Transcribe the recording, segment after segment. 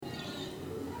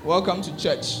Welcome to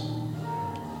church.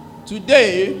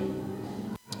 Today,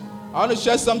 I want to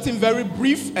share something very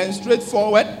brief and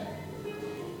straightforward,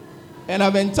 and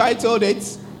I've entitled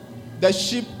it The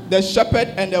Sheep, the Shepherd,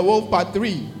 and the Wolf Part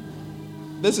 3.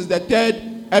 This is the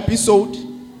third episode,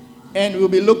 and we'll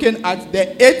be looking at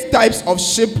the 8 types of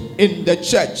sheep in the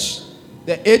church.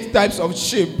 The 8 types of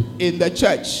sheep in the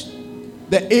church.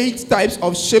 The 8 types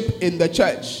of sheep in the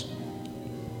church.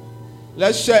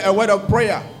 Let's share a word of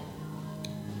prayer.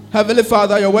 Heavenly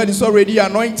Father, your word is already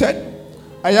anointed.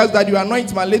 I ask that you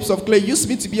anoint my lips of clay. Use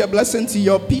me to be a blessing to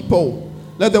your people.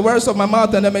 Let the words of my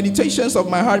mouth and the meditations of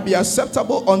my heart be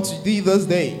acceptable unto thee this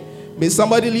day. May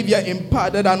somebody leave here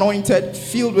imparted, anointed,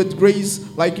 filled with grace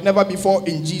like never before.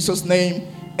 In Jesus' name,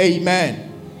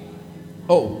 amen.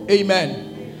 Oh,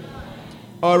 amen.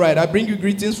 All right, I bring you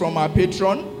greetings from our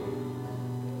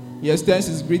patron. He extends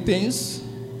his greetings,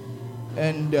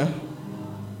 and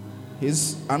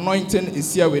his anointing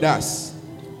is here with us.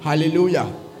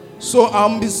 Hallelujah. So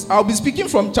I'll be speaking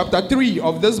from chapter 3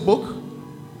 of this book,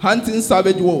 Hunting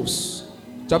Savage Wolves.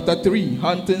 Chapter 3,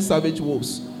 Hunting Savage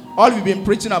Wolves. All we've been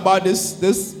preaching about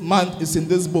this month is in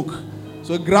this book.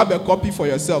 So grab a copy for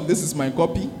yourself. This is my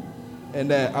copy.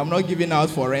 And I'm not giving out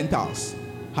for rentals.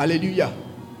 Hallelujah.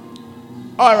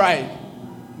 All right.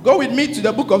 Go with me to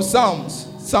the book of Psalms.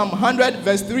 Psalm 100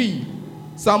 verse 3.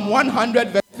 Psalm 100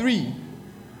 verse 3.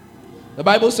 The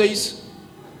Bible says,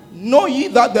 know ye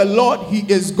that the Lord, he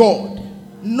is God.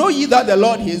 Know ye that the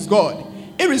Lord, he is God.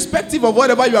 Irrespective of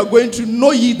whatever you are going through,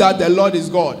 know ye that the Lord is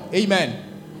God. Amen.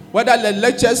 Whether the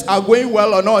lectures are going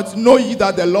well or not, know ye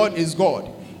that the Lord is God.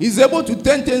 He's able to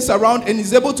turn things around and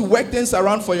he's able to work things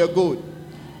around for your good.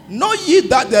 Know ye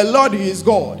that the Lord, he is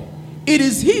God. It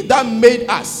is he that made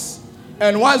us.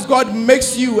 And once God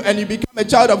makes you and you become a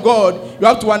child of God, you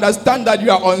have to understand that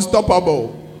you are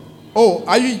unstoppable. Oh,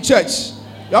 are you in church?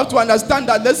 You have to understand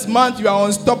that this month you are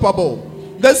unstoppable.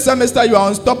 This semester you are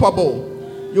unstoppable.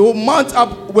 You will mount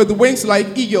up with wings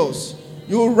like eagles.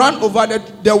 You will run over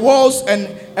the walls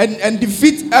and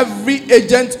defeat every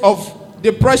agent of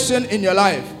depression in your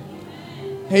life.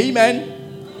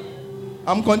 Amen.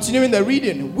 I'm continuing the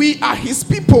reading. We are his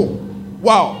people.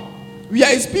 Wow. We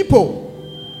are his people.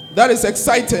 That is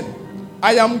exciting.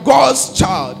 I am God's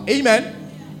child. Amen.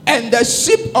 And the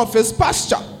sheep of his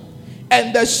pasture.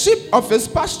 And the sheep of his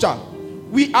pasture.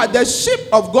 We are the sheep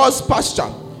of God's pasture.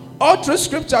 All through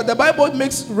scripture, the Bible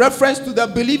makes reference to the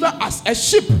believer as a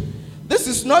sheep. This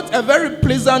is not a very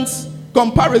pleasant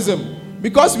comparison,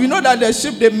 because we know that the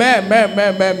sheep, they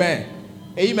meh.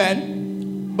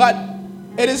 Amen. But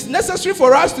it is necessary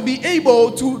for us to be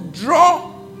able to draw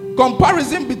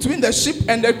comparison between the sheep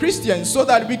and the Christians, so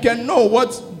that we can know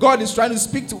what God is trying to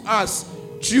speak to us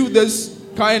through this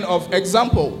kind of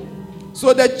example.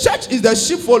 So the church is the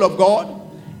sheepfold of God,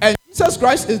 and Jesus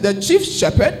Christ is the chief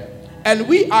shepherd, and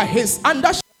we are his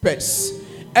under shepherds.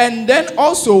 And then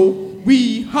also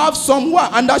we have some who are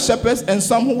under shepherds and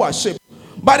some who are sheep.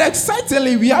 But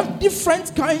excitingly, we have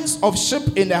different kinds of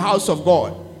sheep in the house of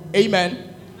God.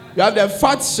 Amen. We have the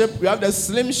fat sheep, we have the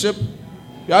slim sheep,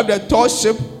 we have the tall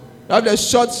sheep, we have the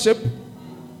short sheep,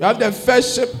 we have the fair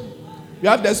sheep, we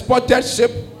have the spotted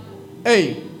sheep.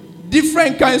 Hey,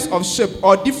 different kinds of sheep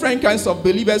or different kinds of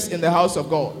believers in the house of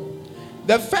God.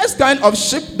 The first kind of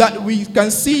sheep that we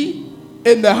can see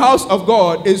in the house of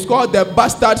God is called the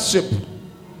bastard sheep.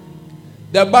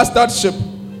 The bastard sheep.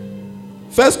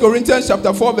 1 Corinthians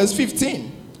chapter 4 verse 15.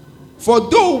 For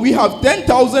though we have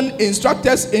 10,000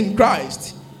 instructors in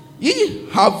Christ, yet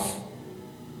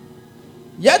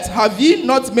have ye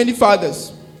not many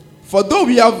fathers. For though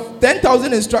we have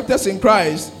 10,000 instructors in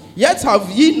Christ, yet have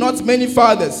ye not many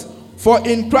fathers. For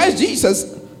in Christ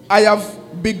Jesus I have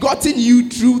begotten you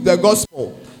through the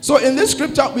gospel. So in this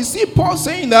scripture we see Paul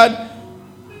saying that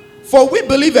for we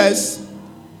believers,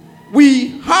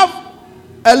 we have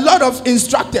a lot of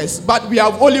instructors, but we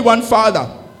have only one father.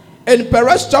 In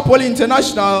Perez Chapel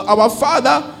International, our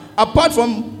father, apart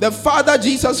from the Father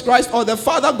Jesus Christ or the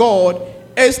Father God,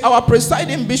 is our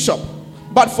presiding bishop.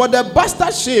 But for the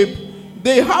bastard sheep,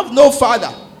 they have no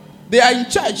father. They are in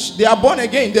church, they are born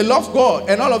again, they love God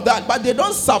and all of that, but they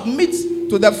don't submit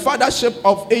to the fathership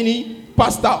of any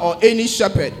pastor or any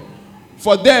shepherd.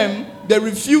 For them, they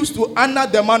refuse to honor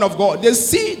the man of God. They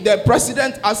see the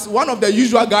president as one of the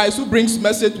usual guys who brings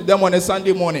message to them on a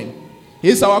Sunday morning.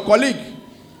 He's our colleague.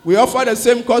 We offer the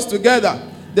same course together.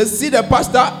 They see the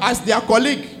pastor as their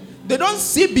colleague. They don't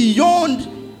see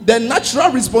beyond the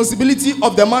natural responsibility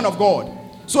of the man of God.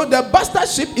 So the bastard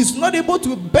sheep is not able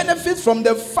to benefit from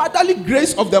the fatherly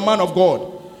grace of the man of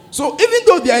God. So even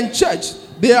though they are in church,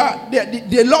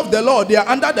 they love the Lord, they are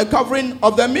under the covering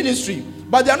of the ministry,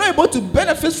 but they are not able to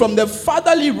benefit from the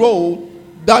fatherly role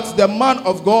that the man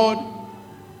of God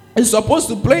is supposed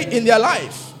to play in their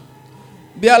life.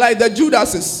 They are like the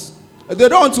Judases. They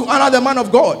don't want to honor the man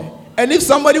of God. And if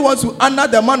somebody wants to honor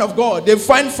the man of God, they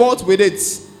find fault with it.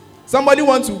 Somebody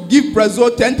wants to give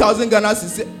Prezo 10,000 Ghana, he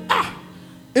say,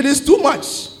 it is too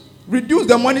much. Reduce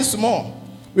the money small.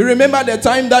 We remember the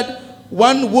time that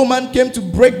one woman came to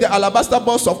break the alabaster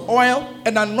box of oil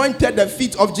and anointed the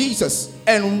feet of Jesus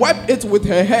and wiped it with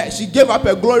her hair. She gave up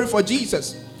her glory for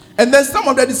Jesus. And then some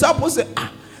of the disciples said,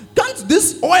 can't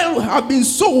this oil have been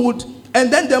sold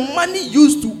and then the money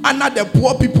used to honor the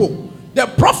poor people? The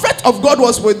prophet of God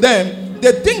was with them.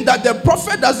 They think that the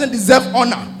prophet doesn't deserve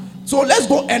honor. So let's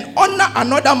go and honor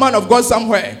another man of God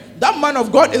somewhere. That man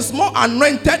of God is more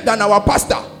anointed than our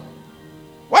pastor.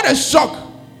 What a shock.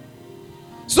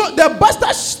 So the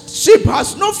bastard sheep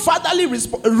has no fatherly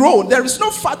role. There is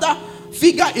no father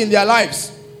figure in their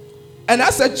lives. And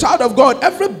as a child of God,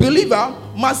 every believer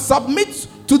must submit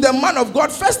to the man of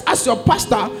God first as your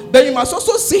pastor. Then you must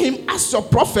also see him as your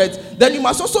prophet. Then you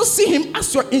must also see him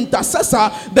as your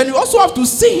intercessor. Then you also have to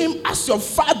see him as your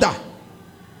father.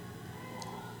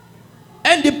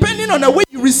 And depending on the way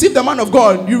you receive the man of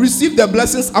God, you receive the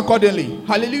blessings accordingly.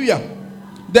 Hallelujah.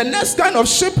 The next kind of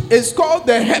sheep is called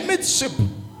the hermit sheep.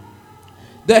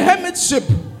 The hermit sheep.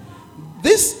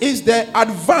 This is the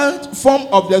advanced form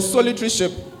of the solitary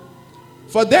sheep.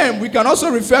 For them, we can also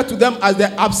refer to them as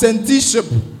the absentee sheep.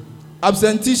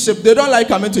 Absentee sheep. They don't like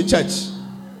coming to church.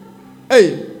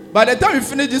 Hey, by the time you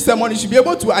finish this sermon, you should be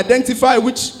able to identify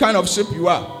which kind of sheep you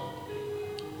are.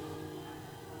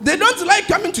 They don't like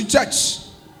coming to church.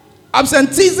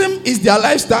 Absenteeism is their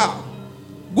lifestyle.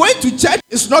 Going to church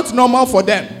is not normal for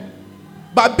them.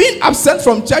 But being absent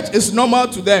from church is normal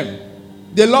to them.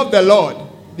 They love the Lord.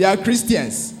 They are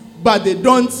Christians. But they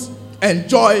don't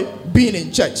enjoy being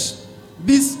in church.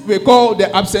 This we call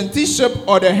the absentee sheep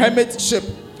or the hermit sheep.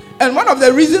 And one of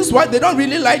the reasons why they don't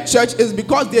really like church is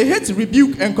because they hate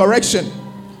rebuke and correction.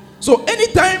 So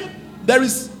anytime there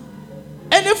is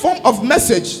any form of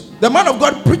message, the man of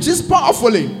God preaches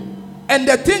powerfully, and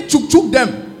the thing chook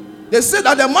them. They say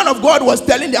that the man of God was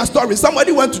telling their story.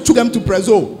 Somebody went to chook them to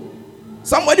Prezo.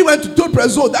 Somebody went to tell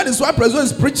Prezo. That is why Prezo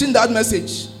is preaching that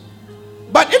message.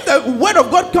 But if the word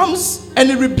of God comes and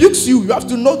it rebukes you, you have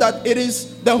to know that it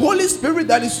is the Holy Spirit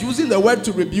that is using the word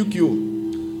to rebuke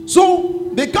you. So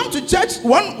they come to church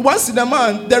once in a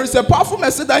month. There is a powerful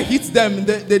message that hits them.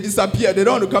 They disappear. They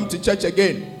don't want to come to church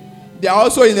again. They are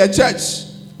also in the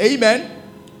church. Amen.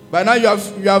 By now you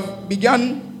have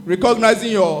begun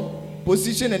recognizing your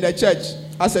position in the church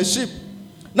as a sheep.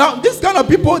 Now this kind of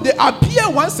people, they appear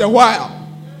once a while.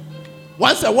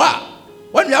 Once a while.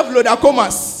 When we have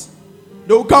Lodacomas,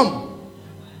 they will come.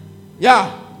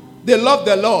 Yeah. They love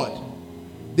the Lord.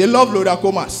 They love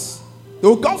Lodacomas. They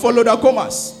will come for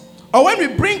Lodacomas. Or when we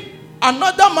bring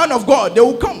another man of God, they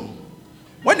will come.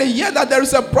 When they hear that there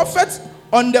is a prophet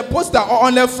on the poster or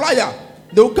on the flyer,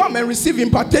 they will come and receive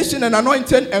impartation and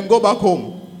anointing and go back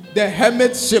home. The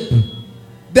hermit sheep.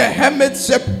 The hermit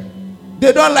sheep.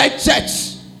 They don't like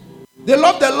church. They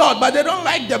love the Lord, but they don't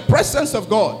like the presence of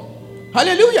God.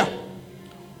 Hallelujah.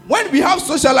 When we have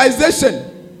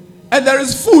socialization and there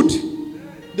is food,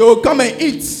 they will come and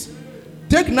eat.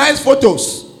 Take nice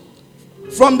photos.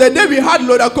 From the day we had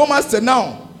Lodacomas to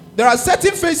now, there are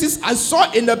certain faces I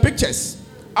saw in the pictures.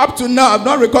 Up to now, I've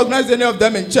not recognized any of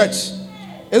them in church.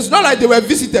 It's not like they were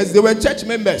visitors, they were church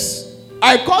members.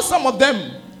 I called some of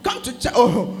them, come to church.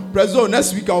 Oh, Brazil,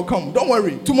 next week I'll come. Don't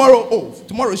worry.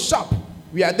 Tomorrow sharp.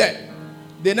 We are there.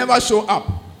 They never show up.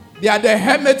 They are the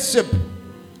hermit sheep.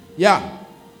 Yeah.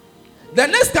 The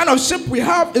next kind of sheep we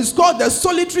have is called the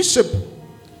solitary sheep.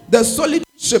 The solitary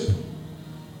sheep.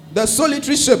 The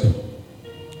solitary sheep.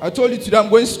 I told you today I'm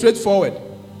going straight forward.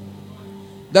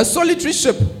 The solitary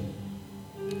sheep.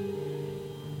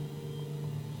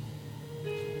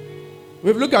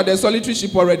 We've looked at the solitary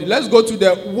sheep already. Let's go to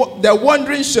the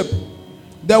wandering sheep.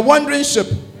 The wandering sheep.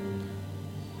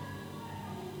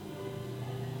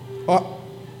 Oh,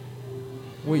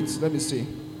 wait, let me see.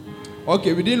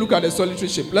 Okay, we didn't look at the solitary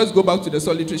sheep. Let's go back to the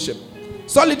solitary sheep.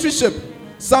 Solitary sheep.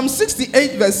 Psalm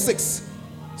 68 verse 6.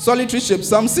 Solitary sheep.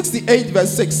 Psalm 68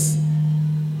 verse 6.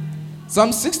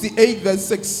 Psalm 68 verse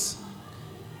 6.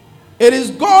 It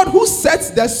is God who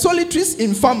sets the solitaries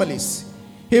in families.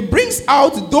 He brings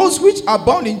out those which are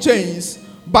bound in chains,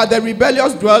 but the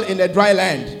rebellious dwell in a dry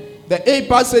land. The A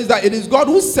part says that it is God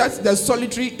who sets the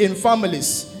solitary in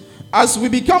families. As we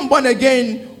become born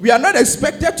again, we are not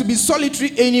expected to be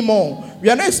solitary anymore. We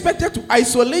are not expected to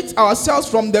isolate ourselves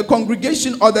from the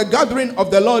congregation or the gathering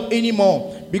of the Lord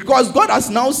anymore. because God has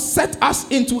now set us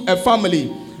into a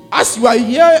family. As you are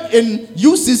here in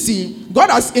UCC, God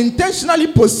has intentionally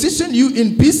positioned you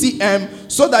in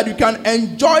PCM so that you can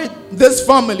enjoy this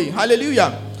family.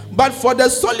 Hallelujah. But for the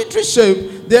solitary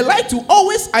sheep, they like to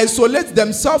always isolate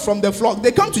themselves from the flock.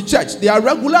 They come to church. They are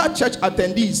regular church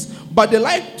attendees, but they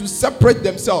like to separate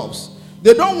themselves.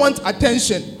 They don't want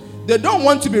attention. They don't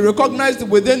want to be recognized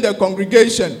within the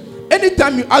congregation.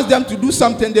 Anytime you ask them to do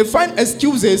something, they find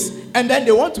excuses and then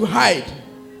they want to hide.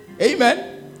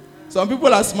 Amen. Some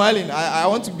people are smiling. I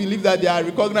want to believe that they are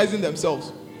recognizing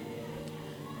themselves.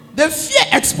 They fear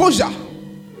exposure.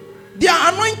 They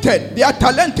are anointed. They are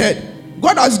talented.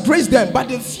 God has graced them, but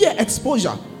they fear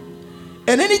exposure.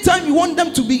 And anytime you want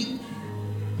them to be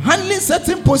handling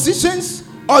certain positions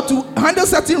or to handle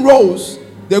certain roles,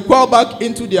 they crawl back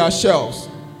into their shells.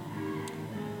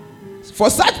 For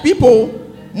such people,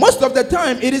 most of the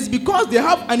time, it is because they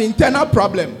have an internal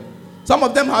problem. Some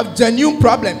of them have genuine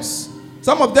problems.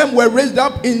 Some of them were raised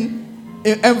up in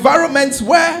environments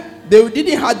where they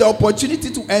didn't have the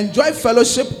opportunity to enjoy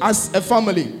fellowship as a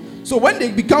family. So when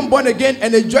they become born again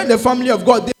and they join the family of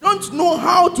God, they don't know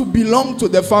how to belong to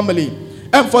the family.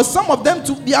 And for some of them,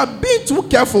 they are being too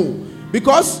careful.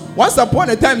 Because once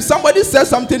upon a time, somebody said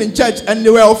something in church and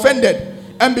they were offended.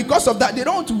 And because of that, they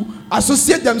don't want to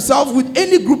associate themselves with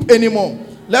any group anymore.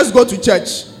 Let's go to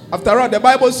church. After all, the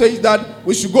Bible says that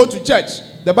we should go to church.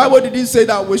 The Bible didn't say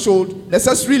that we should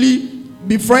necessarily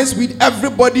be friends with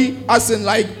everybody, as in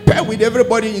like pair with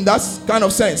everybody in that kind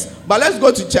of sense. But let's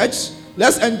go to church.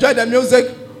 Let's enjoy the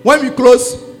music. When we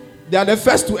close, they are the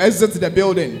first to exit the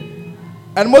building.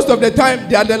 And most of the time,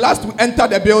 they are the last to enter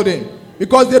the building.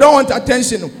 Because they don't want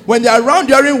attention. When they are around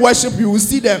during worship, you will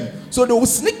see them. So they will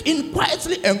sneak in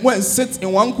quietly and go and sit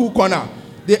in one cool corner.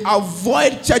 They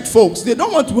avoid church folks. They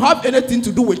don't want to have anything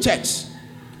to do with church.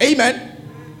 Amen.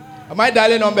 Am I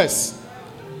dialing numbers?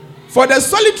 For the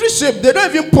solitary sheep, they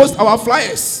don't even post our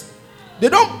flyers. They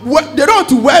don't want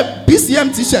to wear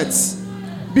PCM t-shirts.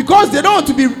 Because they don't want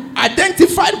to be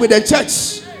identified with the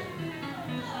church.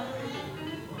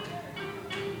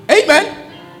 Amen.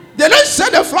 They don't share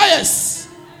the flyers.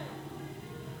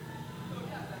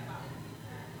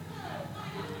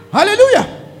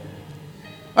 Hallelujah.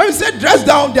 When we say dress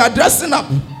down, they are dressing up.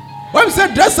 When we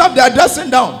say dress up, they are dressing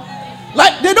down.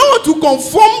 Like they don't want to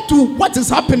conform to what is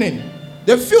happening.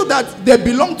 They feel that they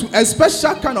belong to a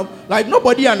special kind of, like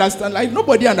nobody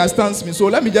understands me, so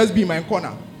let me just be in my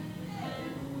corner.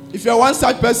 If you're one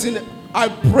such person, I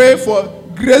pray for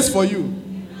grace for you.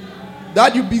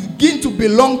 That you begin to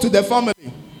belong to the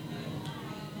family.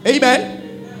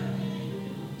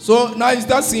 Amen. So now you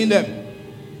start seeing them.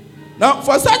 Now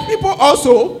for such people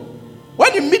also,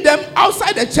 when you meet them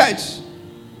outside the church,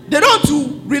 they don't want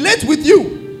to relate with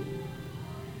you.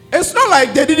 It's not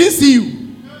like they didn't see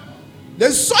you. They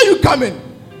saw you coming.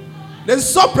 They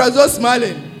saw Prezo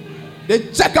smiling. They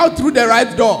check out through the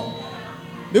right door.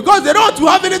 Because they don't want to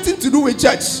have anything to do with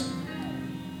church.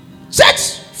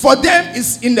 Church for them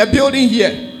is in the building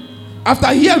here. After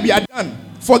here we are done.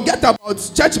 Forget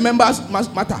about church members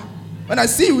matter. When I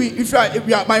see if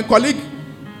you are my colleague,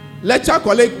 lecture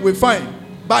colleague, we're fine.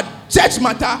 But church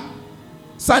matter,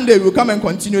 Sunday we'll come and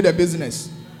continue the business.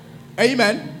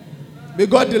 Amen. May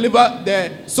God deliver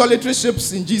the solitary sheep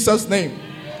in Jesus' name.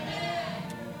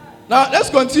 Now let's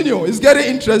continue. It's getting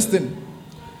interesting.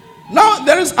 Now,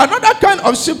 there is another kind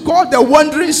of sheep called the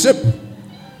wandering sheep.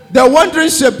 The wandering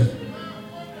sheep.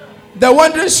 The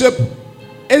wandering sheep.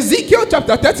 Ezekiel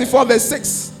chapter 34 verse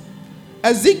 6.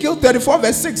 Ezekiel 34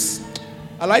 verse 6.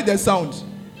 I like the sound.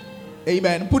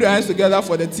 Amen. Put your hands together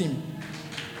for the team.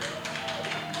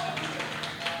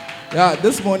 Yeah,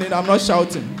 this morning I'm not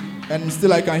shouting. And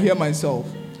still I can hear myself.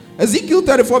 Ezekiel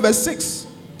 34 verse 6.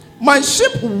 My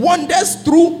sheep wanders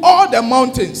through all the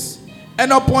mountains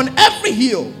and upon every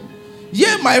hill.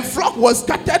 Yea, my flock was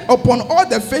scattered upon all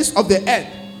the face of the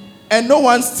earth, and no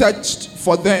one searched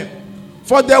for them.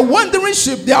 For the wandering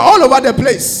sheep, they are all over the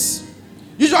place.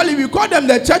 Usually we call them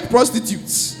the church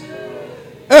prostitutes.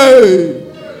 Hey,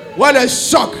 what a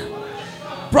shock.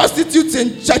 Prostitutes in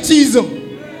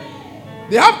churchism.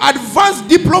 They have advanced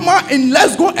diploma in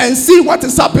let's go and see what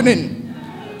is happening.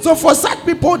 So for such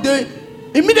people, they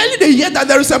immediately hear that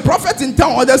there is a prophet in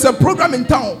town or there's a program in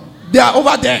town. They are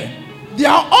over there. They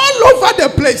are all over the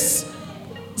place,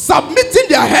 submitting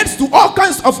their heads to all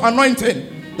kinds of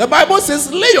anointing. The Bible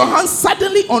says, lay your hands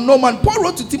suddenly on no man. Paul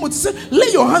wrote to Timothy, said,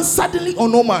 lay your hands suddenly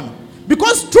on no man.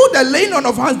 Because through the laying on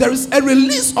of hands, there is a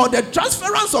release or the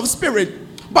transference of spirit.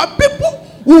 But people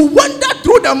who wander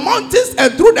through the mountains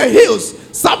and through the hills,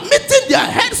 submitting their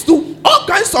heads to all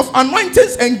kinds of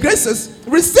anointings and graces,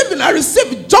 receiving and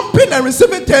receiving, jumping and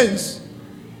receiving things,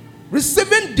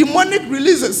 receiving demonic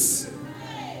releases.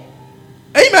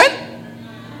 Amen.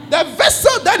 The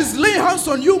vessel that is laying hands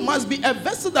on you must be a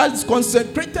vessel that is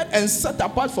consecrated and set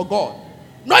apart for God.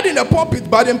 Not in the pulpit,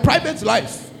 but in private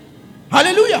life.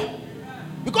 Hallelujah.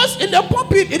 Because in the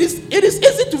pulpit, it is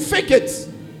easy to fake it.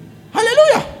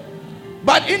 Hallelujah.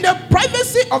 But in the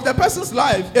privacy of the person's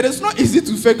life, it is not easy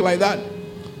to fake like that.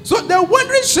 So the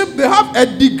wandering sheep, they have a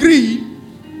degree,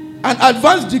 an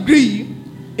advanced degree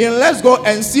in let's go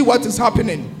and see what is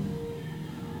happening.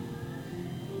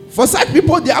 For such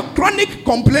people, they are chronic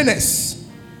complainers.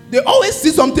 They always see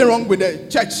something wrong with the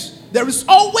church. There is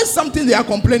always something they are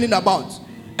complaining about.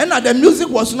 And the music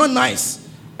was not nice.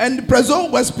 And the preacher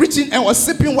was preaching and was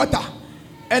sipping water.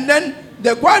 And then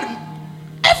the crowd,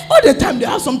 all the time they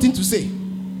have something to say.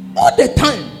 All the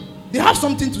time they have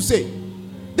something to say.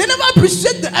 They never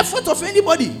appreciate the effort of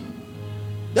anybody.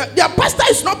 Their pastor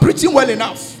is not preaching well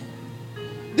enough.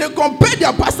 They compare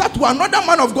their pastor to another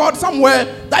man of God somewhere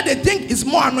that they think is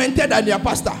more anointed than their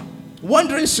pastor.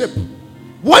 Wandering sheep.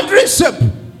 Wandering sheep.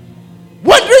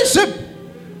 Wandering sheep.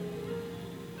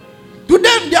 To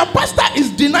them, their pastor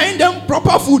is denying them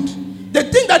proper food. They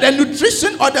think that the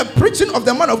nutrition or the preaching of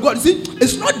the man of God, see,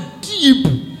 it's not deep.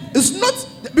 It's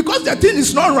not, because the thing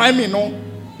is not rhyming, no?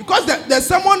 Because the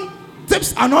sermon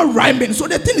tips are not rhyming. So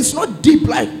the thing is not deep.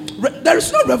 Like, there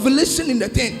is no revelation in the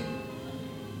thing.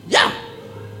 Yeah.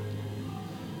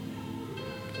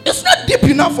 It's not deep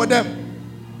enough for them.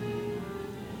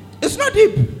 It's not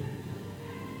deep.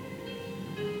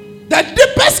 The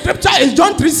deepest scripture is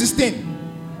John 3:16.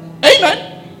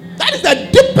 Amen. That is the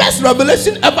deepest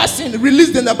revelation ever seen,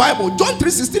 released in the Bible. John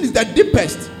 3:16 is the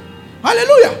deepest.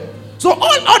 Hallelujah. So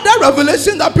all other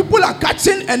revelation that people are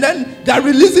catching and then they are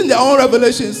releasing their own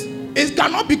revelations, it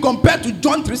cannot be compared to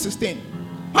John 3:16.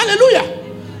 Hallelujah.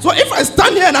 So if I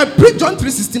stand here and I preach John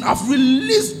 3:16, I've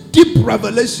released deep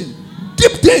revelation.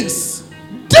 Deep things.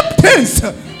 Deep things.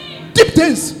 Deep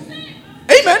things.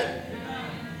 Amen.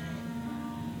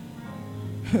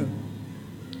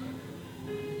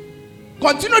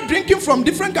 Continue drinking from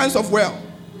different kinds of well.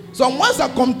 Some ones are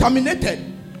contaminated.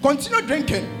 Continue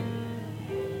drinking.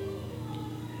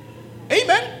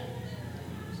 Amen.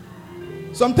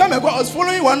 Some time ago, I was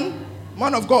following one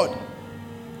man of God,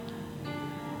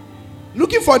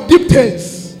 looking for deep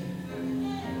things.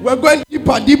 We're going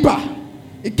deeper.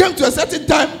 It came to a certain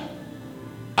time,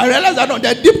 I realized that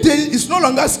the deep thing is no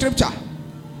longer scripture.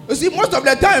 You see, most of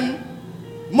the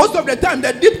time,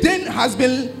 the deep thing has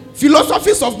been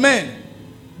philosophies of men.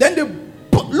 Then they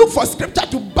look for scripture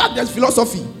to back their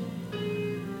philosophy.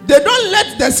 They don't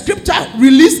let the scripture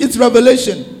release its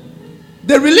revelation.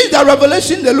 They release their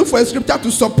revelation, they look for a scripture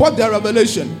to support their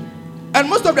revelation. And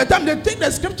most of the time, they take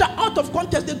the scripture out of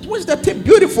context, they twist the thing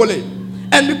beautifully.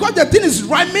 And because the thing is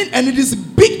rhyming and it is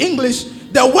big English,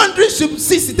 the wandering sheep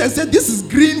sees it and says, this is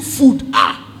green food.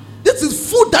 This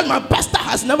is food that my pastor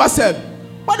has never said.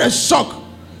 What a shock.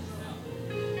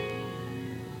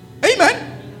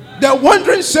 Amen. The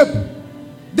wandering sheep.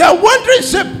 The wandering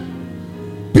sheep.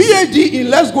 PhD in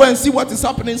let's go and see what is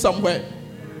happening somewhere.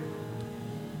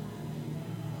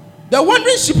 The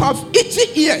wandering sheep have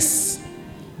itchy ears.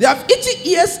 They have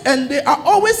itchy ears and they are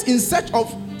always in search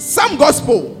of some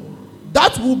gospel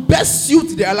that will best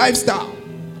suit their lifestyle.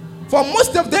 For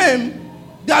most of them,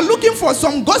 they are looking for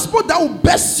some gospel that will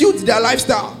best suit their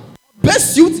lifestyle,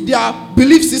 best suit their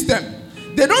belief system.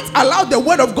 They don't allow the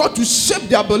word of God to shape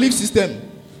their belief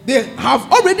system. They have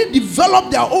already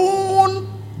developed their own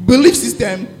belief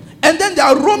system, and then they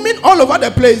are roaming all over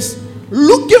the place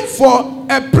looking for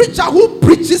a preacher who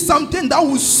preaches something that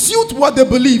will suit what they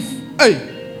believe. Hey,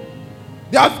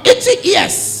 they have itchy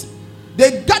ears.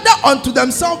 They gather unto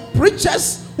themselves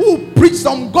preachers who preach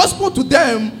some gospel to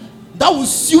them that will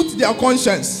suit their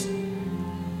conscience.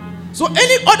 So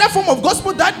any other form of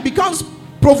gospel that becomes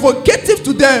provocative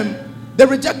to them, they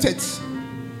reject it.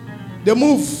 They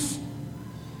move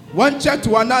one church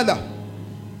to another.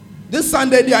 This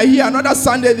Sunday they are here, another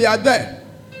Sunday they are there.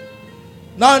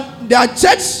 Now their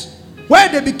church where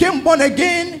they became born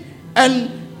again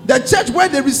and the church where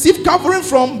they receive covering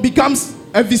from becomes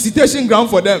a visitation ground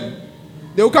for them.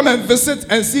 They will come and visit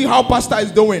and see how pastor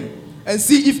is doing and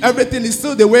see if everything is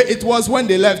still the way it was when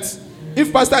they left.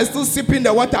 If pastor is still sipping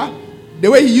the water the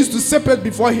way he used to sip it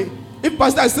before if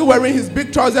pastor is still wearing his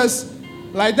big trousers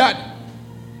like that,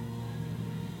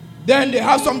 then they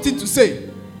have something to say.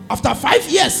 After 5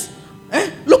 years,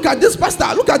 look at this pastor,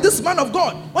 look at this man of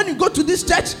God. When you go to this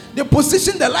church, they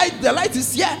position the light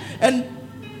is here, and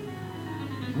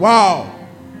wow,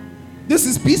 this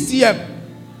is PCM.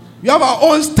 We have our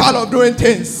own style of doing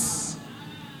things.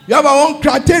 We have our own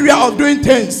criteria of doing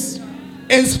things,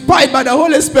 inspired by the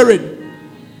Holy Spirit.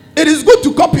 It is good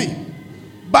to copy,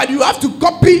 but you have to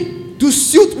copy to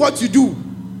suit what you do.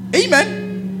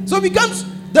 Amen. So it becomes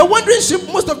the wandering sheep.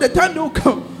 Most of the time they'll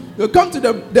come to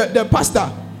the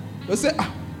pastor. They'll say,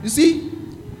 you see,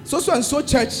 so and so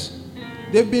church,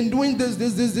 they've been doing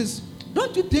this.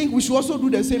 Don't you think we should also do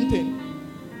the same thing?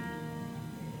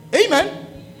 Amen.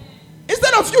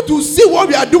 Instead of you to see what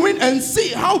we are doing and see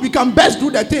how we can best do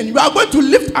the thing, we are going to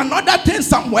lift another thing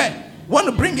somewhere. We want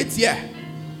to bring it here.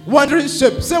 Wandering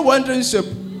sheep. Say wandering sheep.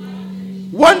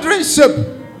 Wandering sheep.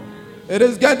 It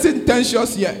is getting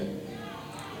tensions here.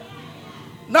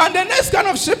 Now the next kind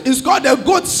of sheep is called the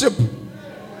goat sheep.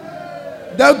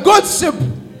 The goat sheep.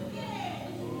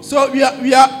 So we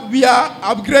are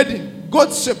upgrading.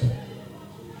 Goat sheep.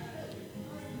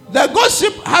 The goat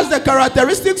sheep has the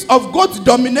characteristics of goats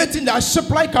dominating their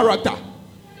sheep-like character.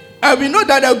 And we know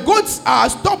that the goats are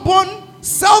stubborn,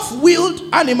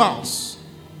 self-willed animals.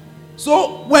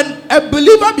 So when a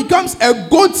believer becomes a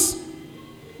goat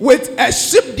with a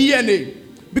sheep DNA,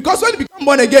 because when you become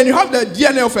born again, you have the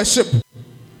DNA of a sheep.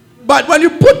 But when you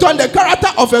put on the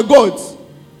character of a goat,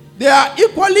 they are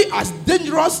equally as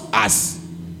dangerous as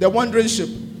the wandering sheep,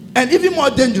 and even more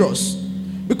dangerous.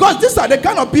 Because these are the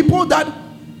kind of people that,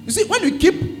 you see, when you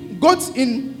keep goats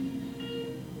in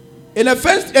a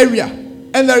fenced area,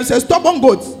 and there is a stubborn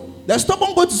goat, the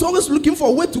stubborn goat is always looking for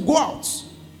a way to go out.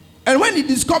 And when he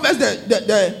discovers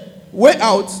the way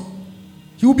out,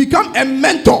 he will become a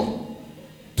mentor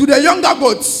to the younger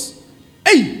goats.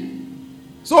 Hey!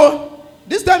 So,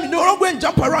 this time you don't go and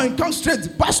jump around and come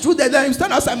straight, pass through there, then you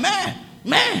stand and say, man,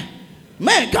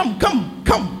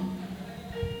 come.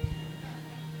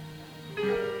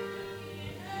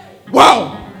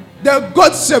 Wow! The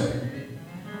goat sheep.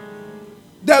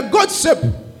 The goat sheep.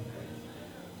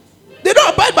 They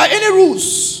don't abide by any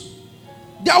rules.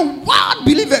 They are wild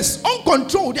believers,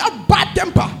 uncontrolled. They have bad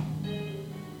temper.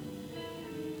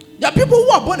 There are people who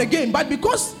are born again, but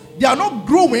because they are not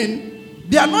growing,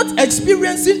 they are not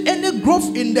experiencing any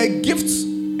growth in the gifts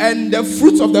and the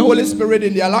fruits of the Holy Spirit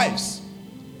in their lives.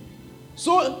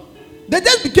 So they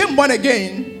just became born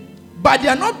again, but they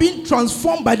are not being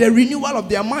transformed by the renewal of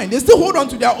their mind. They still hold on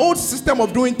to their old system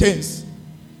of doing things.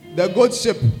 The goat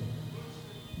sheep.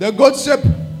 The goat sheep.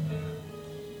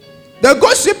 The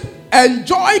goat sheep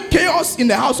enjoy chaos in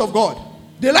the house of God.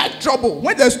 They like trouble.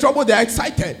 When there's trouble, they're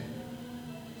excited.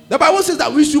 The Bible says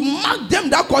that we should mark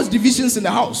them that cause divisions in the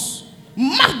house.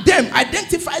 Mark them,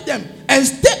 identify them, and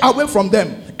stay away from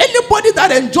them. Anybody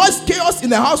that enjoys chaos in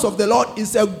the house of the Lord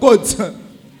is a goat.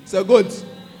 It's a goat.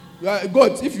 You are a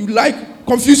goat. If you like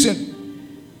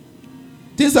confusion,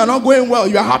 things are not going well,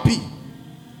 you are happy.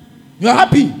 You are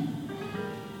happy.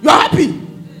 You are happy.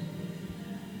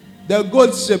 The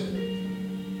goat sheep.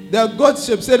 The goat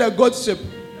sheep. Say the goat sheep.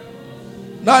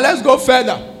 Now let's go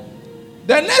further.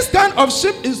 The next kind of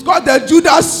sheep is called the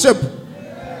Judas sheep.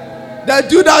 The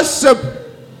Judas sheep.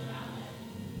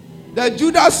 The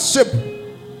Judas sheep.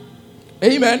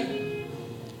 Amen.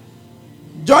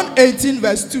 John 18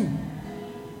 verse 2.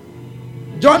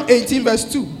 John 18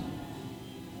 verse 2.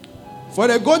 For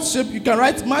the goat sheep, you can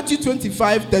write Matthew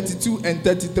 25, 32 and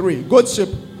 33. Goat sheep.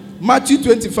 Matthew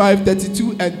 25,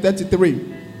 32 and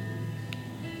 33.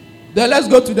 Then let's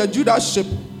go to the Judas sheep.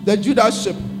 The Judas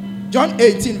sheep. John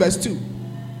 18 verse 2.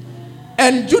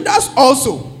 And Judas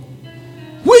also,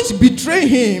 which betrayed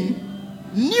him,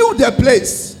 knew the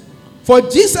place. For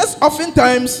Jesus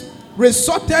oftentimes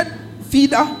resorted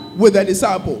thither with the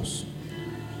disciples.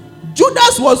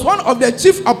 Judas was one of the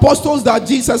chief apostles that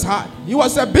Jesus had. He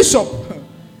was a bishop.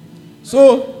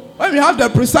 So when we have the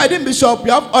presiding bishop, we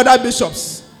have other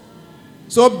bishops.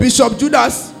 So Bishop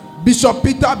Judas, Bishop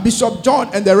Peter, Bishop John,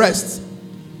 and the rest.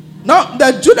 Now,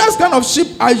 the Judas kind of sheep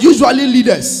are usually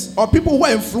leaders or people who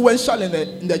are influential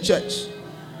in the church.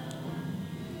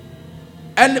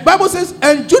 And the Bible says,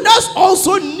 and Judas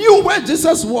also knew where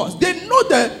Jesus was. They know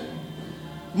the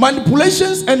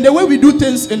manipulations and the way we do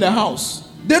things in the house.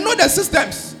 They know the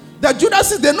systems. The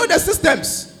Judases, they know the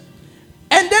systems.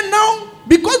 And then now,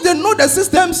 because they know the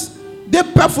systems, they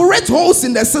perforate holes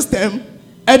in the system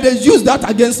and they use that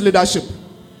against leadership.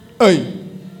 Hey.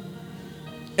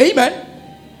 Amen.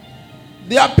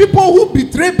 There are people who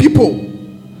betray people.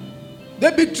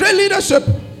 They betray leadership.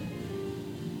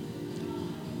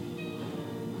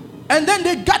 And then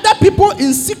they gather people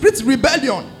in secret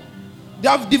rebellion. They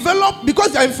have developed,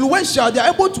 because they are influential, they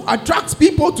are able to attract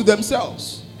people to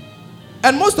themselves.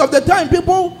 And most of the time,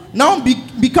 people now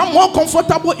become more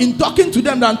comfortable in talking to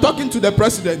them than talking to the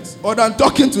president or than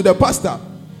talking to the pastor.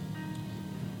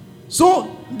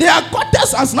 So Their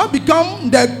quarters has not become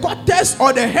the quarters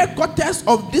or the headquarters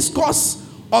of discourse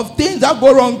of things that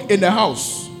go wrong in the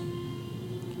house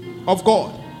of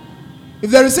God. If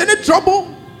there is any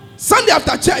trouble, Sunday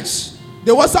after church,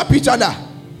 they WhatsApp each other.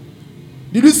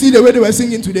 Did you see the way they were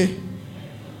singing today?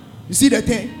 You see the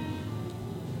thing?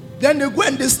 Then they go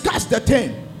and discuss the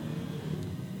thing.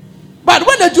 But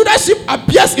when the Judaship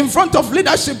appears in front of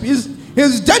leadership, he's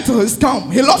gentle, he's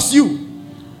calm, he loves you.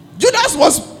 Judas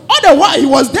was, all the while he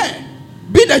was there,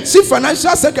 being the chief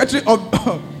financial secretary of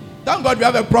thank God we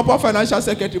have a proper financial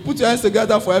secretary. Put your hands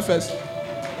together for FS.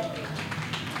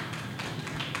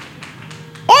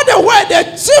 All the while the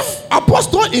chief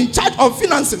apostle in charge of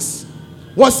finances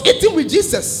was eating with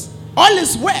Jesus. All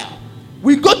is well.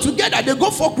 We go together, they go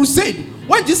for crusade.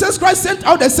 When Jesus Christ sent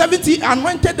out the 70 and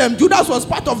anointed them, Judas was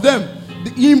part of them.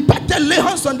 He impacted, lay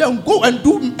hands on them, go and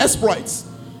do exploits.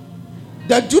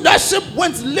 The Judaship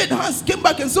went, laid hands, came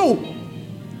back and said, oh,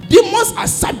 demons are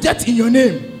subject in your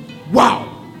name.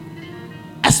 Wow.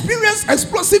 Experienced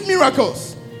explosive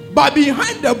miracles. But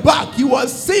behind the back, he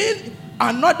was seeing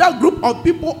another group of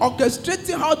people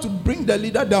orchestrating how to bring the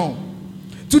leader down.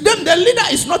 To them, the leader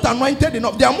is not anointed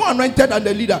enough. They are more anointed than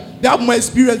the leader. They have more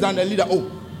experience than the leader. Oh,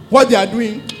 what they are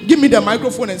doing, give me the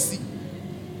microphone and see.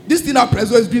 This thing that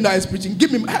President is doing that is preaching.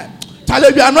 Give me, hey,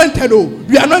 Charlie, we are anointed, oh.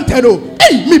 We are anointed, oh.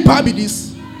 Hey, me, Pabi,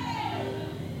 this.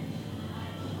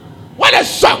 What a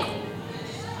shock.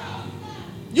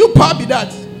 You Pabi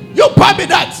that. You Pabi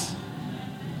that.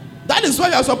 That is where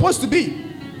you are supposed to be.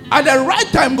 At the right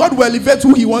time, God will elevate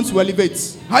who He wants to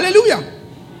elevate. Hallelujah.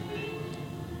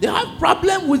 They have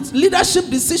problem with leadership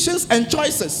decisions and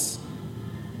choices.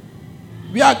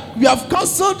 We have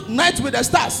cancelled Night with the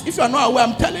Stars. If you are not aware,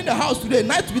 I'm telling the house today,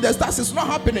 Night with the Stars is not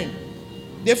happening.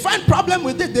 They find problem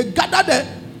with it. They gather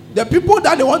the people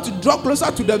that they want to draw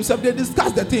closer to themselves. They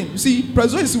discuss the thing. You see,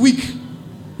 President is weak.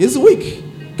 He's weak.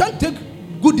 Can't take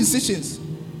good decisions.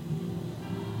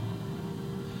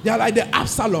 They are like the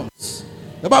Absaloms.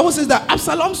 The Bible says that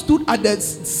Absalom stood at the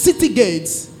city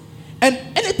gates, and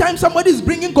anytime somebody is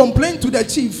bringing complaint to the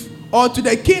chief or to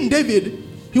the king David,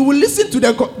 he will listen to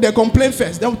the complaint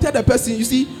first. They will tell the person, you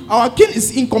see, our king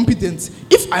is incompetent.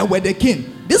 If I were the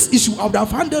king, this issue I would have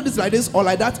handled this like this or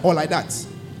like that or like that.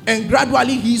 And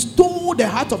gradually he stole the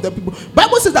heart of the people.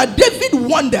 Bible says that David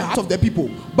won the heart of the people,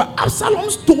 but Absalom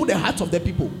stole the heart of the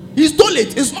people. He stole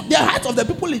it. It's not the heart of the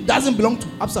people. It doesn't belong to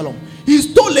Absalom. He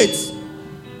stole it.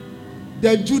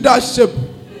 The Judaship.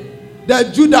 The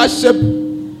Judaship.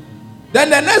 Then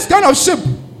the next kind of ship.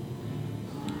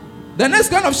 The next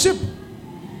kind of ship.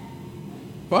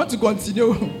 If I want to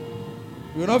continue,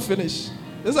 we will not finish.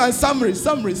 This is a summary.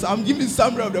 So I'm giving a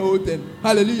summary of the whole thing.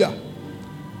 Hallelujah.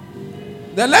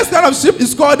 The next kind of ship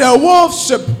is called the wolf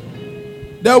ship.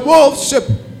 The wolf ship.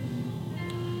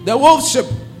 The wolf ship.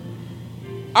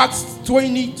 Acts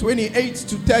 20, 28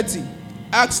 to 30.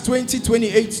 Acts 20,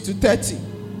 28 to 30.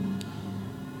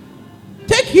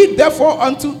 Take heed therefore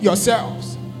unto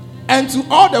yourselves and to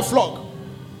all the flock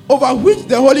over which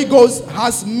the Holy Ghost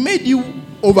has made you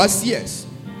overseers,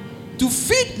 to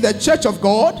feed the church of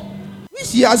God,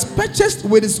 which He has purchased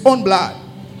with His own blood.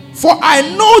 For I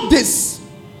know this,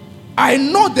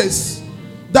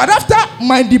 that after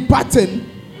my departing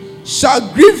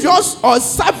shall grievous or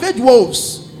savage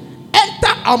wolves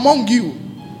enter among you,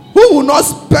 who will not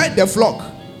spare the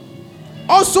flock.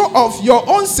 Also of your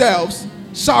own selves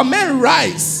shall men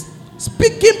rise,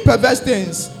 speaking perverse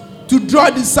things, to draw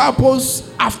disciples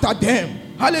after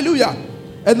them. Hallelujah.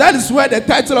 And that is where the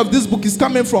title of this book is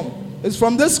coming from. It's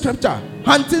from this scripture,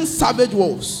 Hunting Savage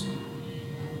Wolves.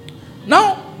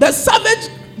 Now, the savage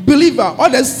believer or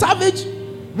the savage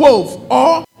wolf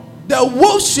or the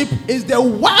wolf sheep is the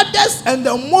wildest and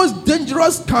the most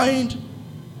dangerous kind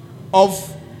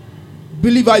of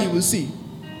believer you will see.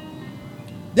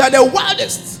 They are the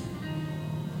wildest.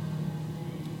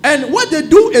 And what they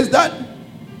do is that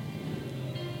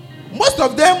most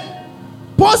of them,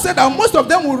 Paul said that most of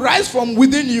them will rise from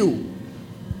within you.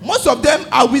 Most of them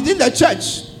are within the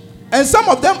church. And some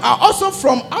of them are also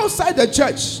from outside the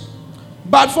church.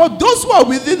 But for those who are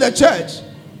within the church,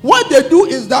 what they do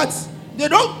is that they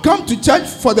don't come to church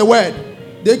for the word.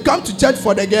 They come to church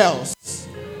for the girls.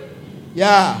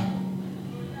 Yeah.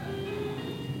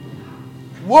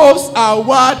 Wolves are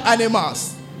wild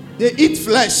animals. They eat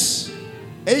flesh.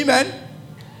 Amen.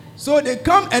 So they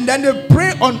come and then they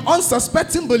prey on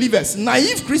unsuspecting believers,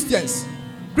 naive Christians.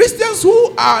 Christians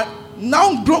who are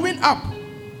now growing up.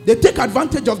 They take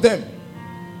advantage of them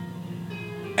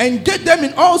and get them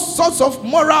in all sorts of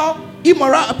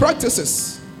immoral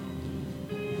practices.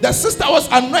 The sister was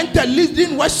anointed,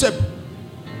 leading worship,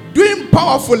 doing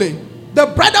powerfully. the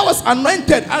brother was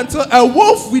anointed until a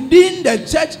wolf within the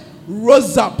church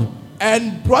rose up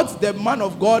and brought the man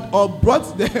of God, or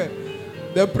brought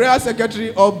the prayer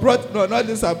secretary, or brought, no, not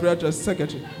this, our prayer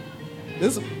secretary.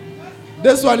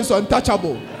 This one is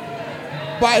untouchable.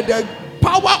 By the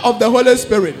power of the Holy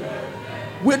Spirit,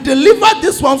 we deliver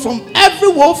this one from every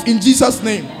wolf in Jesus'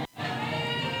 name.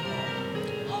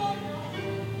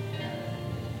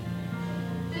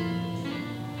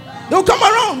 They'll come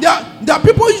around. There are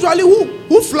people usually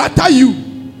who flatter you.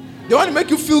 They want to make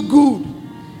you feel good.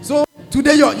 So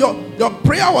today your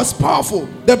prayer was powerful.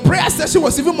 The prayer session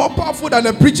was even more powerful than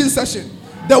the preaching session.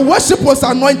 The worship was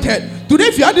anointed. Today,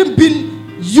 if you hadn't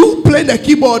been you playing the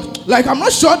keyboard, like, I'm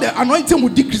not sure the anointing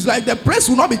would decrease. Like, the praise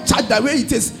will not be charged the way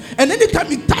it is. And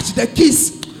anytime you touch the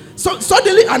keys, so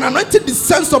suddenly an anointing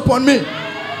descends upon me.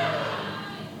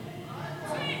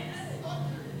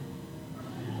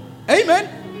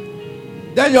 Amen.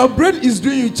 Then your brain is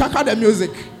doing, you check out the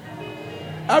music.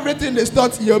 Everything they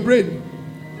start in your brain.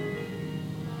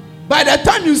 By the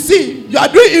time you see, you are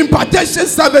doing impartation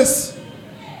service.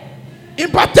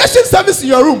 Impartation service in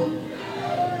your room.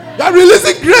 You are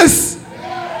releasing grace.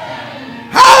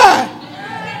 Ha!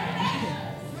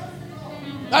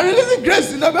 You are releasing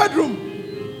grace in the bedroom.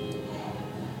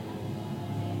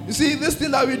 You see, this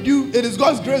thing that we do, it is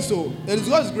God's grace. Oh, it is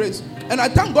God's grace. And I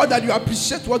thank God that you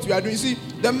appreciate what we are doing. You see,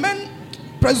 the men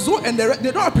presume and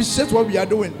they don't appreciate what we are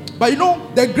doing. But you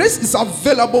know, the grace is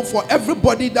available for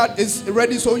everybody that is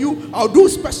ready. So I'll do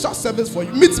special service for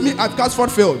you. Meet me at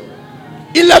Casford Field.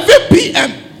 11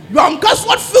 p.m. You are on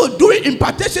Casford Field doing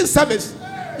impartation service.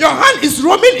 Your hand is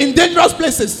roaming in dangerous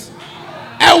places.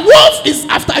 A wolf is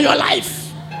after your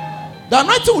life. The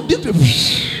anointing will deal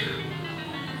with.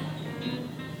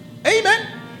 Amen.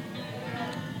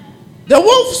 The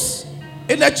wolves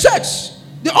in the church,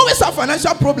 they always have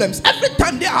financial problems. Every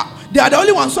time they are the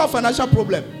only ones who have financial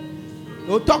problem.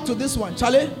 They'll talk to this one.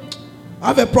 Charlie, I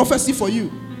have a prophecy for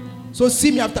you. So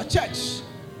see me after church.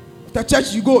 After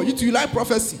church you go. You like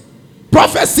prophecy.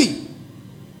 Prophecy.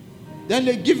 Then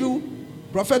they give you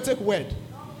prophetic word.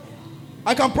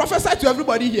 I can prophesy to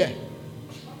everybody here.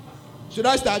 Should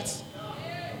I start?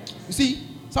 You see,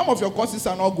 some of your courses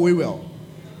are not going well.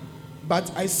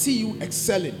 But I see you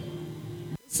excelling.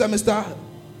 This semester,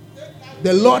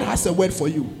 the Lord has a word for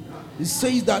you. He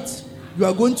says that you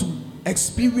are going to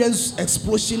experience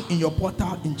explosion in your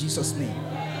portal in Jesus' name.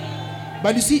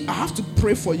 But you see, I have to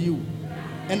pray for you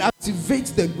and activate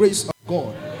the grace of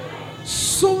God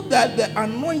so that the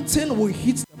anointing will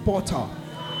hit the portal.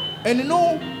 And you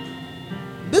know,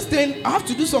 this thing, I have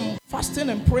to do some fasting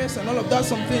and prayers and all of that,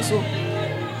 something.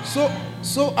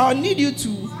 So I need you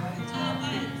to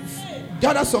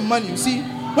gather some money. You see,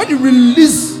 when you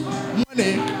release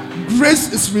money,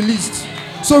 grace is released.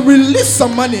 So release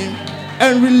some money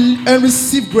and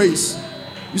receive grace.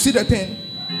 You see the thing?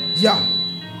 Yeah.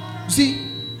 You see,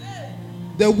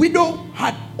 the widow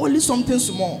had only something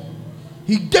small.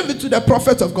 He gave it to the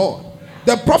prophet of God.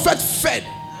 The prophet fed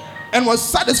and was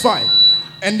satisfied,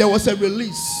 and there was a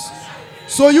release.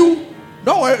 So you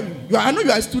don't worry. I know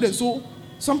you are a student, so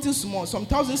something small, some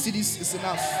 1,000 cedis is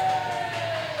enough.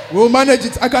 We'll manage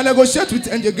it. I can negotiate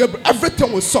with Angel Gabriel.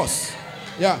 Everything will source.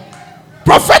 Yeah.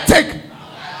 Prophetic.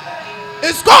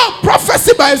 It's called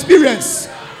prophecy by experience.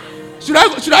 Should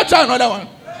I try another one?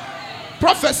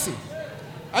 Prophecy.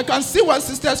 I can see one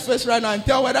sister's face right now and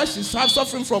tell whether she's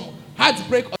suffering from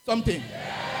heartbreak or something.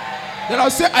 Then I'll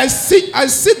say, I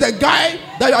see the guy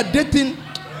that you are dating.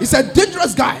 He's a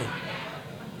dangerous guy.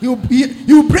 He will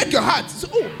break your heart. So,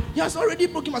 oh, he has already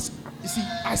broken my. You see,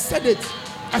 I said it.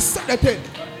 I said the thing.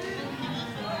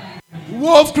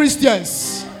 Wolf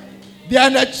Christians, they are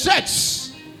in a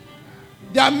church.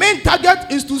 Their main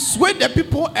target is to sway the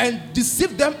people and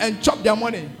deceive them and chop their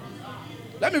money.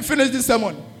 Let me finish this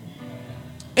sermon.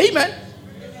 Amen.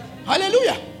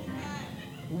 Hallelujah.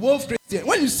 Wolf Christian.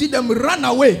 When you see them, run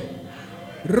away.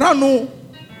 Run.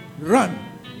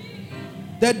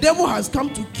 The devil has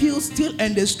come to kill, steal,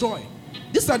 and destroy.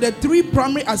 These are the three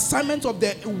primary assignments of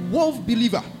the wolf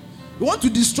believer. You want to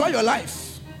destroy your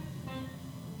life.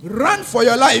 Run for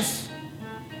your life.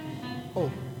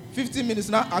 Oh, 15 minutes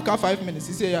now. I got 5 minutes.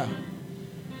 He said, yeah.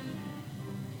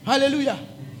 Hallelujah.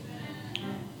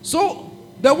 So,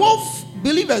 the wolf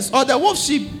believers or the wolf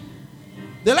sheep,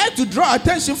 they like to draw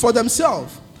attention for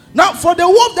themselves. Now, for the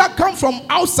wolf that come from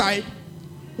outside,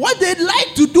 what they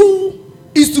like to do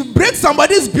is to break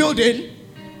somebody's building,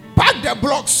 pack their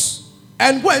blocks,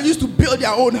 and go and use to build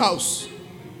their own house.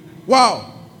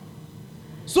 Wow.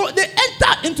 So they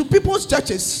enter into people's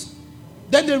churches.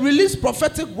 Then they release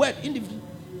prophetic word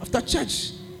after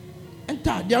church.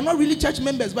 Enter. They are not really church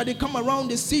members, but they come around,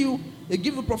 they see you. They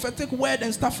give you prophetic word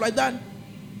and stuff like that.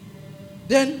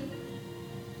 Then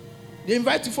they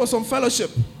invite you for some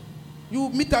fellowship. You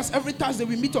meet us every Thursday.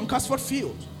 We meet on Casford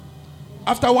Field.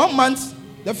 After 1 month,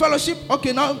 the fellowship,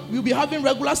 okay, now we'll be having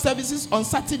regular services on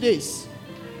Saturdays.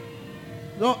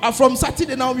 No, from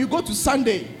Saturday now, we go to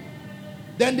Sunday.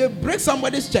 Then they break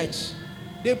somebody's church.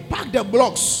 They pack the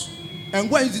blocks and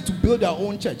go easy to build their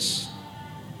own church.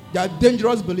 They are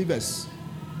dangerous believers.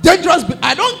 Dangerous.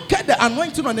 I don't care the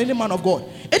anointing on any man of God.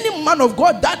 Any man of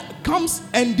God that comes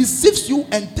and deceives you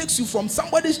and takes you from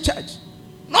somebody's church,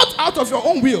 not out of your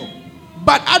own will,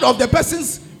 but out of the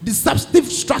person's deceptive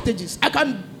strategies. I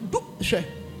can do share.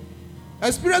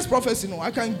 Experienced prophecy, I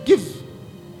can give.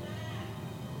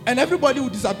 And everybody will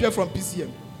disappear from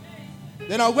PCM.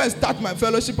 Then I'll go and start my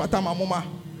fellowship at Amamoma.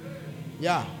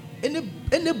 Yeah.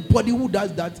 Anybody who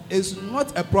does that is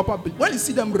not a proper. When you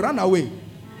see them run away,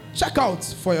 check out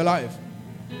for your life.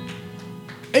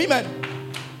 Amen.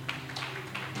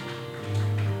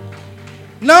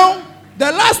 Now,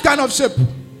 the last kind of sheep.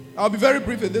 I'll be very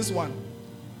brief in this one.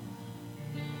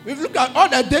 We've looked at all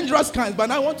the dangerous kinds, but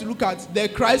now I want to look at the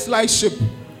Christ-like sheep.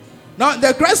 Now,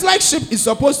 the Christ-like sheep is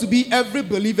supposed to be every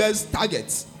believer's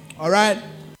target. All right?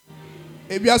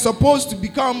 We are supposed to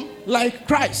become like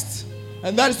Christ.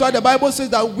 And that is why the Bible says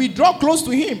that we draw close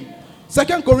to him.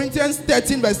 2 Corinthians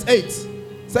 13 verse 8.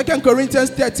 2 Corinthians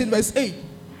 13 verse 8.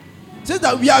 It says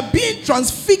that we are being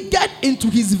transfigured into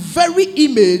his very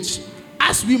image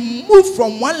as we move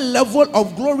from one level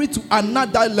of glory to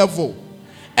another level.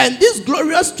 And this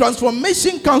glorious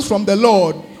transformation comes from the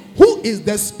Lord, who is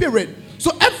the Spirit.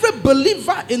 So every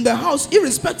believer in the house,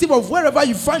 irrespective of wherever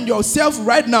you find yourself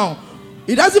right now,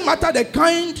 it doesn't matter the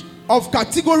kind of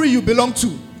category you belong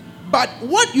to. But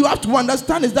what you have to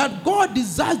understand is that God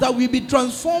desires that we be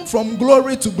transformed from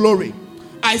glory to glory.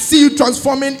 I see you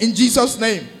transforming in Jesus'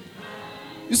 name.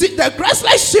 You see, the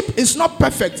Christ-like sheep is not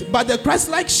perfect, but the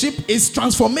Christ-like sheep is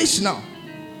transformational.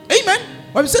 Amen.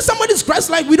 When we say somebody is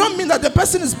Christ-like, we don't mean that the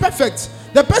person is perfect.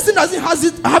 The person doesn't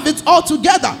have it all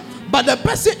together. But the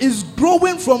person is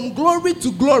growing from glory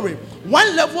to glory,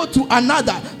 one level to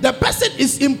another. The person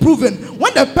is improving.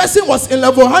 When the person was in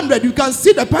level 100, you can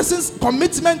see the person's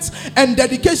commitment and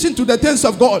dedication to the things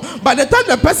of God. By the time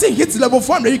the person hits level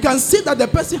 400, you can see that the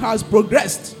person has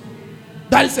progressed.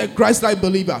 That is a Christ-like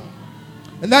believer.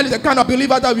 And that is the kind of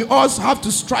believer that we also have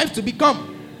to strive to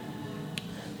become.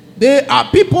 They are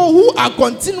people who are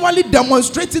continually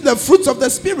demonstrating the fruits of the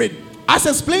Spirit, as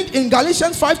explained in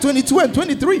Galatians 5:22 and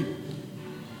 23.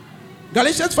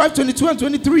 Galatians 5:22 and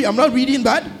 23. I'm not reading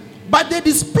that. But they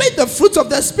display the fruits of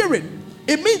the Spirit.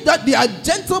 It means that they are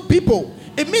gentle people.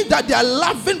 It means that they are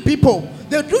loving people.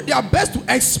 They do their best to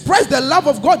express the love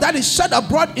of God that is shed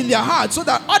abroad in their hearts, so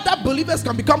that other believers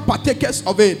can become partakers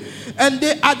of it. And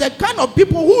they are the kind of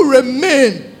people who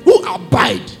remain, who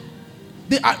abide.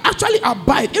 They are actually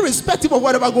abide, irrespective of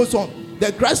whatever goes on.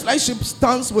 The Christ-like sheep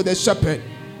stands with the shepherd.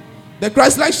 The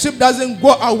Christ-like sheep doesn't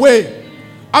go away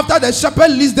after the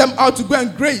shepherd leads them out to go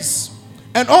and graze,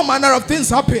 and all manner of things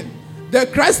happen. The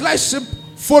Christ-like sheep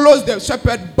follows the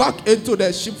shepherd back into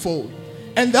the sheepfold.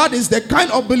 And that is the kind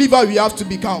of believer we have to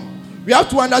become. We have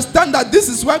to understand that this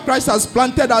is where Christ has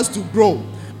planted us to grow.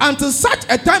 Until such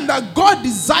a time that God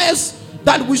desires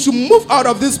that we should move out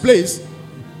of this place,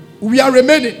 we are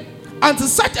remaining. Until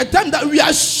such a time that we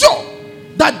are sure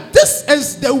that this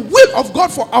is the will of God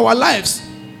for our lives,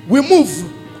 we move.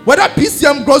 Whether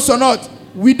PCM grows or not,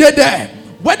 we did there.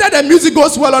 Whether the music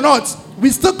goes well or not, we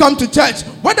still come to church.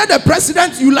 Whether the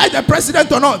president, you like the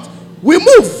president or not, we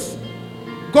move.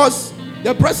 Because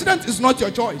the president is not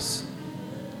your choice.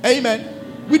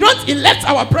 Amen. We don't elect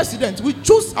our president. We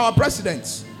choose our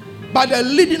presidents by the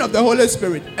leading of the Holy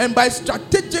Spirit and by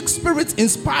strategic spirit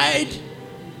inspired.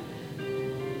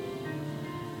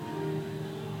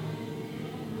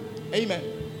 Amen.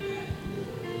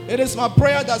 It is my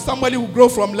prayer that somebody will grow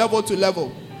from level to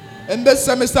level. In this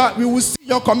semester, we will see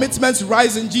your commitments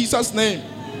rise in Jesus' name.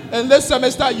 In this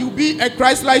semester, you be a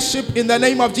Christ-like sheep in the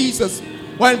name of Jesus.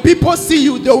 When people see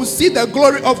you, they will see the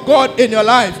glory of God in your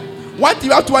life. What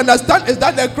you have to understand is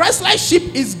that the Christ-like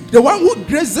sheep is the one who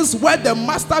grazes where the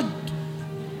master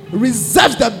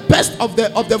reserves the best of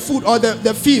the food or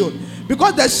the field.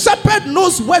 Because the shepherd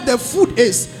knows where the food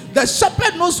is. The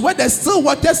shepherd knows where the still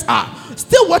waters are.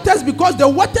 Still waters, because the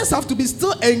waters have to be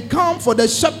still and calm for the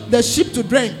sheep to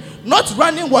drink. Not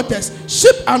running waters.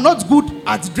 Sheep are not good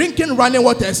at drinking running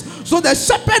waters. So the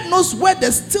shepherd knows where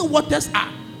the still waters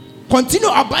are. Continue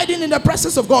abiding in the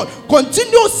presence of God.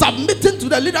 Continue submitting to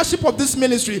the leadership of this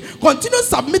ministry. Continue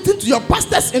submitting to your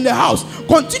pastors in the house.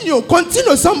 Continue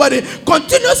somebody.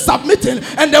 Continue submitting.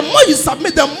 And the more you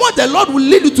submit, the more the Lord will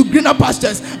lead you to greener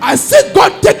pastures. I see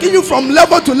God taking you from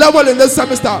level to level in this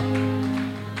semester.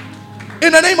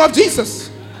 In the name of Jesus.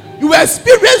 You will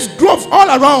experience growth all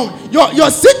around. Your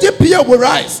CGPA will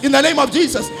rise in the name of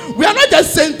Jesus. We are not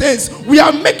just saying things. We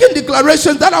are making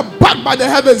declarations that are backed by the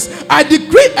heavens. I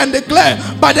decree and declare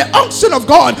by the unction of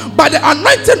God, by the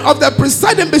anointing of the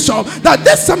presiding bishop, that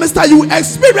this semester you will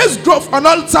experience growth on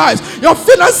all sides. Your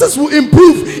finances will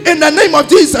improve in the name of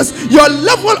Jesus. Your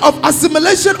level of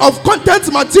assimilation of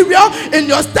content material in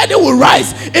your study will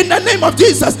rise in the name of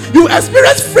Jesus. You will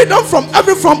experience freedom from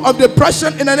every form of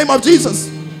depression in the name of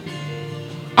Jesus.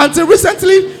 Until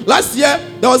recently, last year,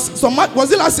 there was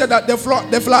it last year that the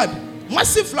flood,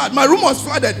 massive flood. My room was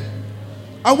flooded.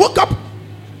 I woke up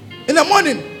in the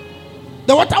morning.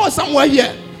 The water was somewhere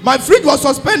here. My fridge was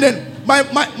suspended.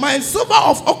 My silver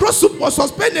of okra soup was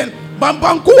suspended.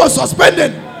 Bambanku was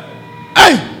suspended.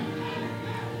 Hey!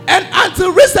 And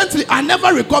until recently, I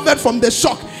never recovered from the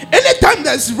shock. Anytime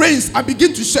there's rains, I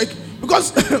begin to shake.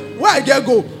 Because where I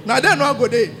go, now I don't know I go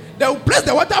there. They will place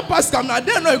the water past come. Now I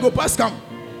don't know I go past come.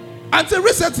 Until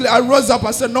recently, I rose up.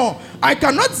 I said, no, I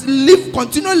cannot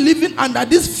continue living under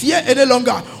this fear any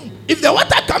longer. If the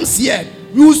water comes here,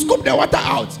 you will scoop the water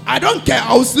out. I don't care.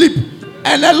 I will sleep.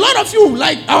 And a lot of you,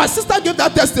 like our sister gave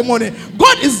that testimony,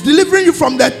 God is delivering you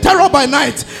from the terror by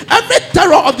night. Every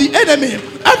terror of the enemy,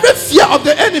 every fear of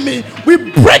the enemy, we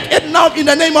break it now in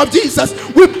the name of Jesus.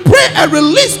 We pray a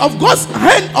release of God's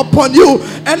hand upon you.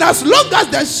 And as long as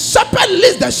the shepherd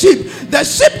leads the sheep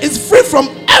is free from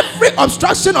every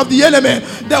obstruction of the enemy.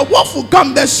 The wolf will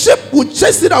come, the sheep will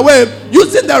chase it away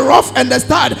using the rough and the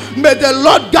stud. May the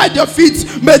Lord guide your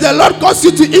feet. May the Lord cause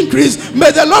you to increase. May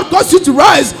the Lord cause you to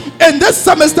rise. In this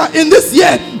semester, in this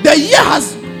year, the year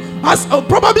has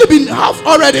probably been half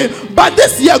already, but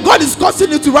this year God is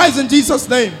causing you to rise in Jesus'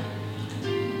 name.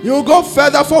 You will go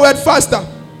further forward faster.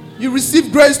 You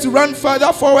receive grace to run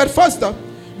further forward faster.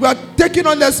 You are taking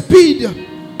on the speed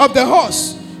of the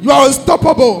horse. You are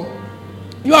unstoppable.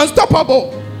 You are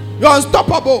unstoppable. You are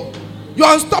unstoppable. You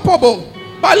are unstoppable.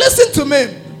 But listen to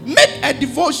me. Make a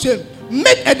devotion.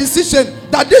 Make a decision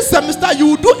that this semester you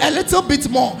will do a little bit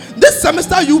more. This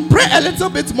semester you pray a little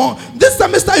bit more. This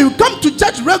semester you come to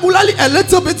church regularly a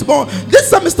little bit more. This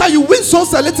semester you win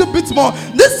souls a little bit more.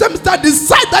 This semester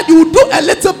decide that you will do a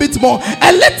little bit more.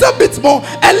 A little bit more.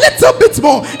 A little bit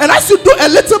more. And as you do a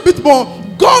little bit more,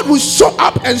 God will show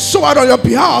up and show out on your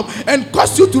behalf and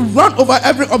cause you to run over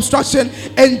every obstruction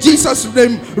in Jesus'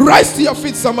 name. Rise to your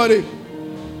feet, somebody,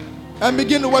 and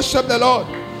begin to worship the Lord.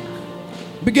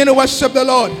 Begin to worship the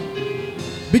Lord.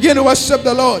 Begin to worship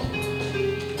the Lord.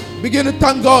 Begin to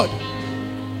thank God.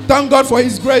 Thank God for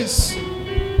His grace.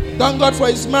 Thank God for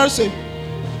His mercy.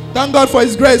 Thank God for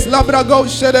His grace. Labrago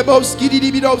shedebo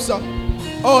skididibidosa.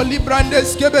 Oh, librande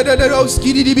skebededo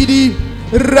skididibidi.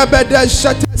 Rebede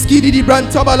shete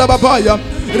skididibrantabalababaya.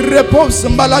 Repos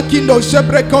mbalakindo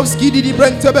shebreko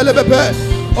skididibrantabelebebe.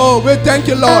 Oh, we thank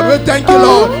you, Lord. We thank you,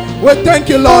 Lord. We thank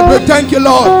you, Lord. We thank you,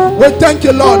 Lord. We thank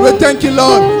you, Lord. We thank you,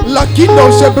 Lord.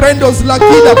 Lakindo shebrendos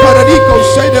lakida paradico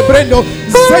shede brendo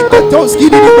zekatos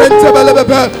gidi brente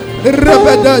belebebe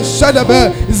rebede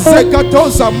shedebe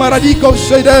zekatosa maradico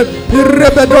shede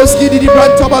rebedos gidi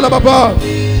branta balababa.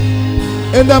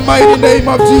 In the mighty name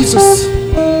of Jesus.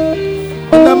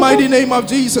 In the mighty name of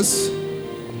Jesus.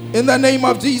 In the name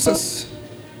of Jesus.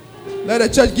 Let the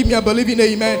church give me a believing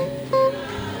amen.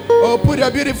 Oh, put your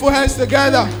beautiful hands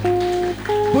together.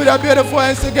 Put your beautiful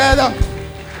hands together.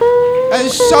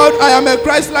 And shout, I am a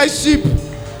Christ-like sheep.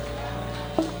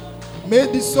 May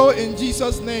it be so in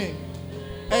Jesus' name.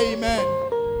 Amen.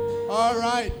 All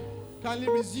right. Kindly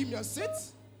resume your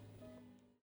seats.